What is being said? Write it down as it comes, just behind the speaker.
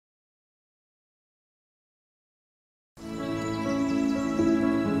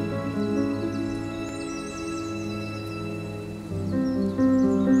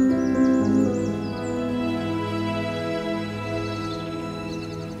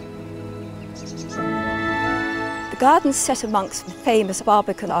The garden's set amongst the famous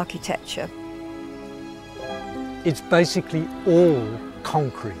Barbican architecture. It's basically all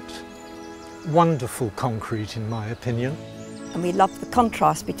concrete. Wonderful concrete, in my opinion. And we love the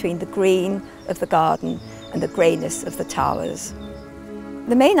contrast between the green of the garden and the greyness of the towers.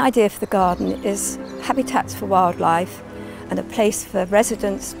 The main idea for the garden is habitats for wildlife and a place for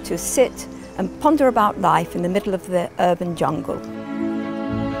residents to sit and ponder about life in the middle of the urban jungle.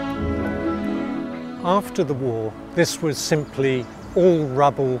 After the war, this was simply all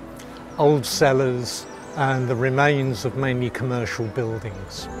rubble, old cellars, and the remains of mainly commercial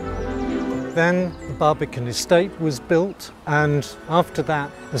buildings. Then the Barbican estate was built, and after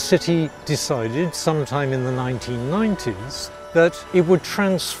that the city decided sometime in the 1990s that it would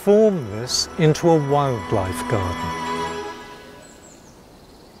transform this into a wildlife garden.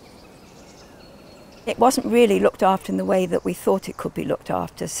 It wasn't really looked after in the way that we thought it could be looked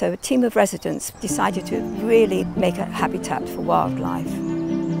after, so a team of residents decided to really make a habitat for wildlife.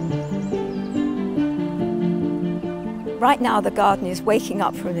 Right now the garden is waking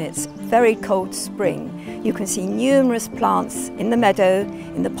up from its very cold spring. You can see numerous plants in the meadow,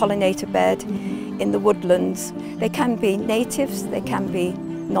 in the pollinator bed, in the woodlands. They can be natives, they can be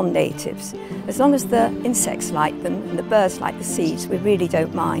non-natives. As long as the insects like them and the birds like the seeds, we really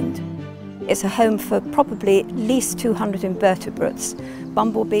don't mind. It's a home for probably at least 200 invertebrates,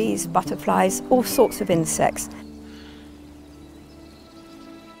 bumblebees, butterflies, all sorts of insects.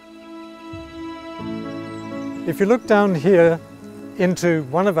 If you look down here into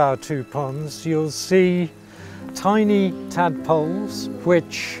one of our two ponds, you'll see tiny tadpoles,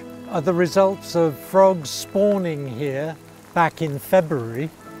 which are the results of frogs spawning here back in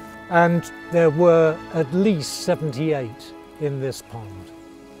February, and there were at least 78 in this pond.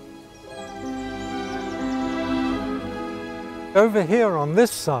 Over here on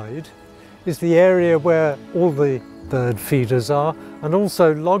this side is the area where all the bird feeders are, and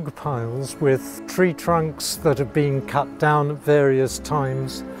also log piles with tree trunks that have been cut down at various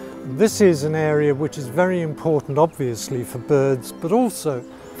times. This is an area which is very important, obviously, for birds, but also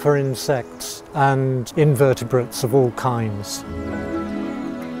for insects and invertebrates of all kinds.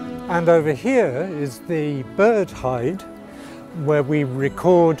 And over here is the bird hide, where we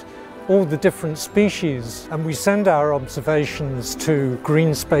record all the different species, and we send our observations to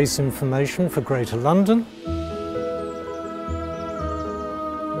Green Space Information for Greater London.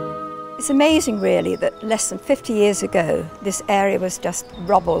 It's amazing really that less than 50 years ago this area was just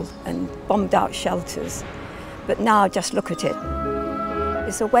rubble and bombed out shelters, but now just look at it.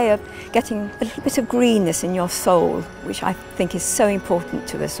 It's a way of getting a little bit of greenness in your soul, which I think is so important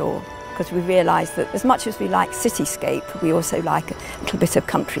to us all, because we realise that as much as we like cityscape, we also like a little bit of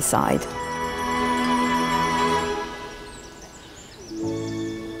countryside.